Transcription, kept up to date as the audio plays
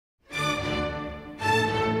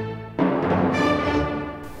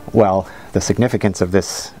Well, the significance of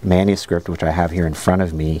this manuscript, which I have here in front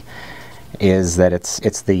of me, is that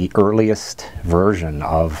it's the earliest version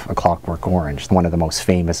of A Clockwork Orange, one of the most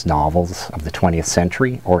famous novels of the 20th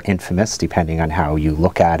century, or infamous, depending on how you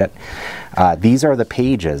look at it. These are the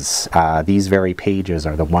pages. These very pages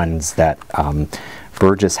are the ones that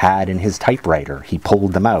Burgess had in his typewriter. He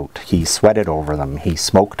pulled them out. He sweated over them. He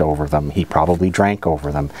smoked over them. He probably drank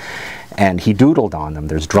over them. And he doodled on them.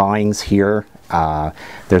 There's drawings here.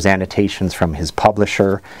 There's annotations from his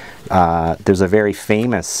publisher. There's a very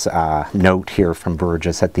famous note here from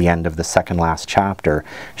Burgess at the end of the second last chapter.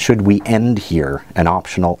 Should we end here, an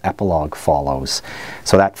optional epilogue follows.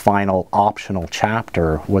 So that final optional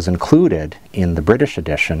chapter was included in the British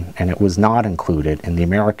edition, and it was not included in the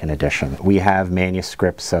American edition. We have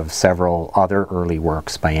manuscripts of several other early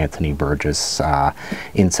works by Anthony Burgess,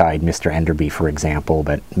 inside Mr. Enderby, for example,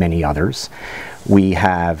 but many others. We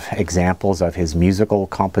have examples of his musical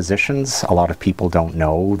compositions. A lot of people don't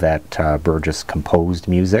know that Burgess composed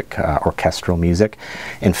music, orchestral music.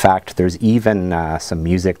 In fact, there's even some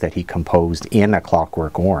music that he composed in A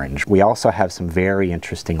Clockwork Orange. We also have some very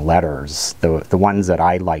interesting letters. The ones that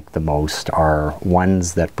I like the most are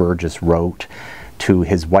ones that Burgess wrote to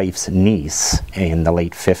his wife's niece in the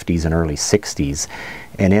late 50s and early 60s.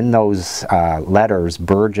 And in those letters,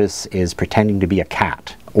 Burgess is pretending to be a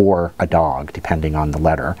cat or a dog, depending on the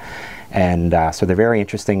letter. And so they're very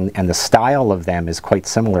interesting, and the style of them is quite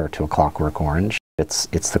similar to A Clockwork Orange. It's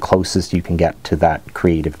the closest you can get to that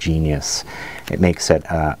creative genius. It makes it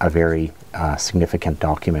a very significant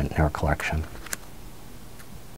document in our collection.